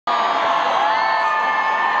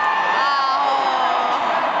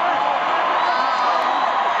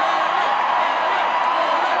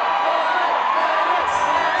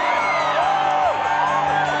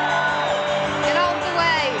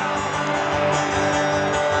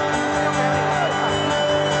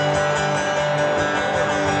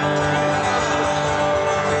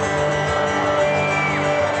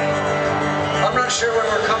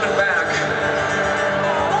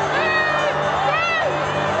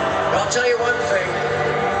tell you one thing.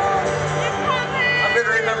 I'm going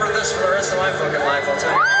to remember this for the rest of my fucking life, I'll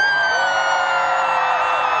tell you.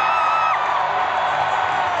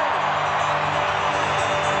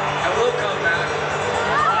 And we'll come back.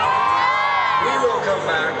 We will come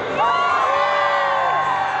back.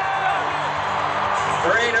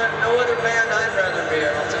 There ain't no other band I'd rather be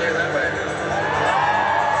in, I'll tell you that way.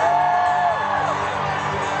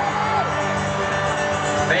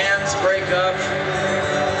 Bands break up.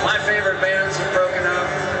 My favorite bands have broken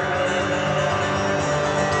up.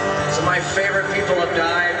 Some of my favorite people have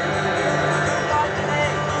died.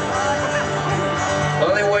 The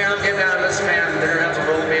only way I'm getting out of this band, they're gonna have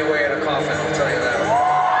to roll me away in a coffin, I'll tell you that.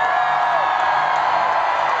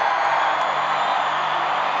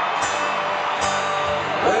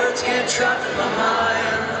 Words get trapped in my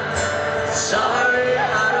mind. Sorry,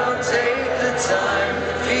 I don't take the time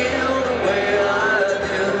to feel the way I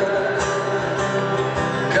do.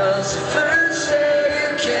 'Cause the first day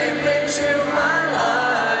you came into my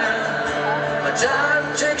life, my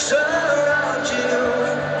time ticks around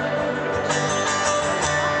you.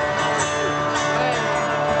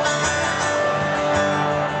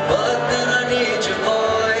 But then I need your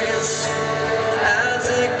voice as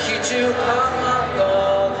a key to unlock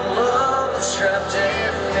all the love that's trapped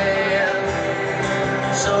in me.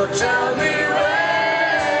 So tell me when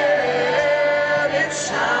it's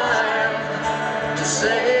time to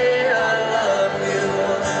say I love you.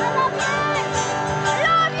 I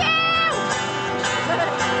love you!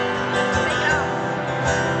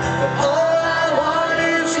 But all I want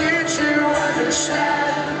is you to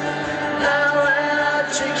understand. Now when I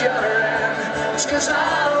take your hand, it's 'cause I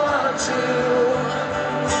want to.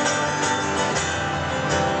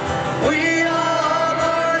 We are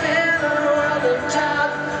born in a world of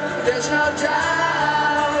doubt. There's no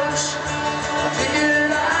doubt. Feel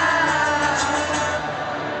it out.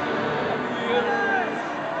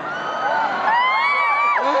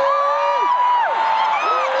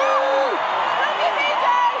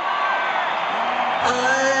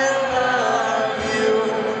 I love you.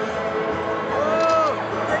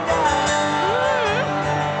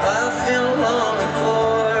 I feel longing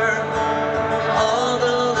for all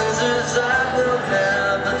the losers I will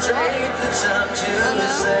never take the time to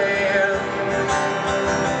say.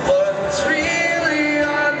 But it's really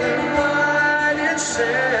on their mind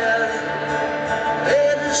instead.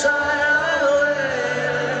 They decide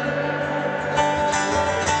when.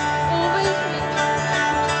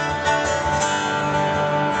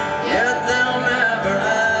 Yet they'll never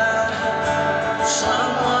have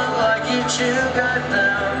someone like you to guide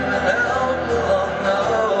them and help along the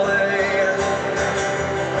way.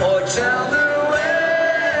 Or tell them when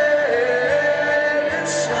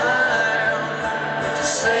it's time to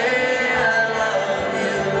say I love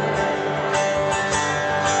you.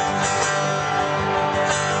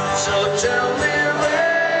 So tell me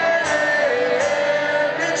when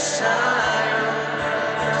it's time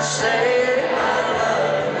to say